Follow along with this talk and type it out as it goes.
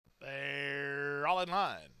They're all in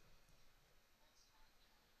line.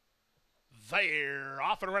 They're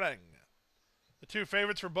off and running. The two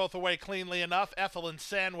favorites were both away cleanly enough. Ethel and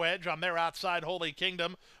Sandwedge on their outside. Holy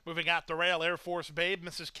Kingdom moving at the rail. Air Force Babe,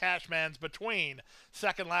 Mrs. Cashman's between.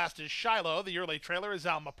 Second last is Shiloh. The early trailer is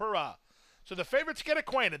Almapura. So the favorites get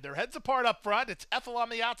acquainted. Their heads apart up front. It's Ethel on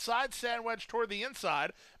the outside, Sandwedge toward the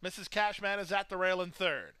inside. Mrs. Cashman is at the rail in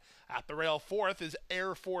third. At the rail fourth is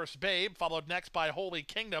Air Force Babe, followed next by Holy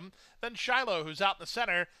Kingdom. Then Shiloh, who's out in the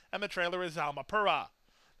center, and the trailer is Almapura.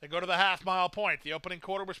 They go to the half-mile point. The opening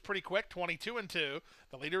quarter was pretty quick, 22-2.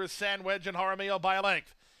 The leader is Sandwedge and Jaramillo by a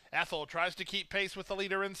length. Ethel tries to keep pace with the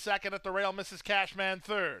leader in second. At the rail, Mrs. Cashman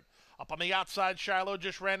third. Up on the outside, Shiloh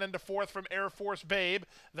just ran into fourth from Air Force Babe.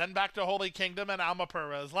 Then back to Holy Kingdom, and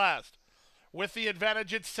Almapura is last. With the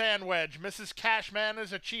advantage, it's Sandwedge. Mrs. Cashman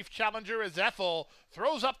is a chief challenger as Ethel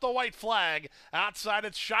throws up the white flag. Outside,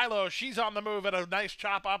 it's Shiloh. She's on the move at a nice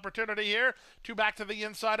chop opportunity here. Two back to the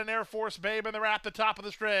inside, and Air Force Babe, and they're at the top of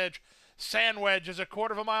the stretch. Sandwedge is a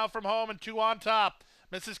quarter of a mile from home and two on top.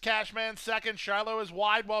 Mrs. Cashman second. Shiloh is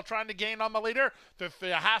wide while trying to gain on the leader. The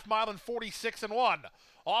half mile in 46-1.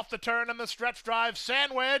 Off the turn and the stretch drive,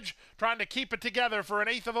 Sandwedge trying to keep it together for an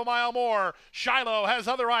eighth of a mile more. Shiloh has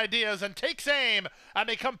other ideas and takes aim, and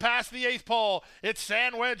they come past the eighth pole. It's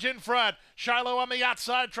Sandwedge in front. Shiloh on the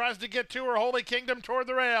outside tries to get to her. Holy Kingdom toward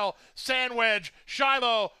the rail. Sandwedge,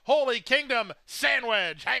 Shiloh, Holy Kingdom,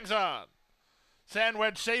 Sandwedge hangs on.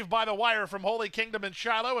 Sandwedge saved by the wire from Holy Kingdom and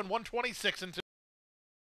Shiloh in 126-2.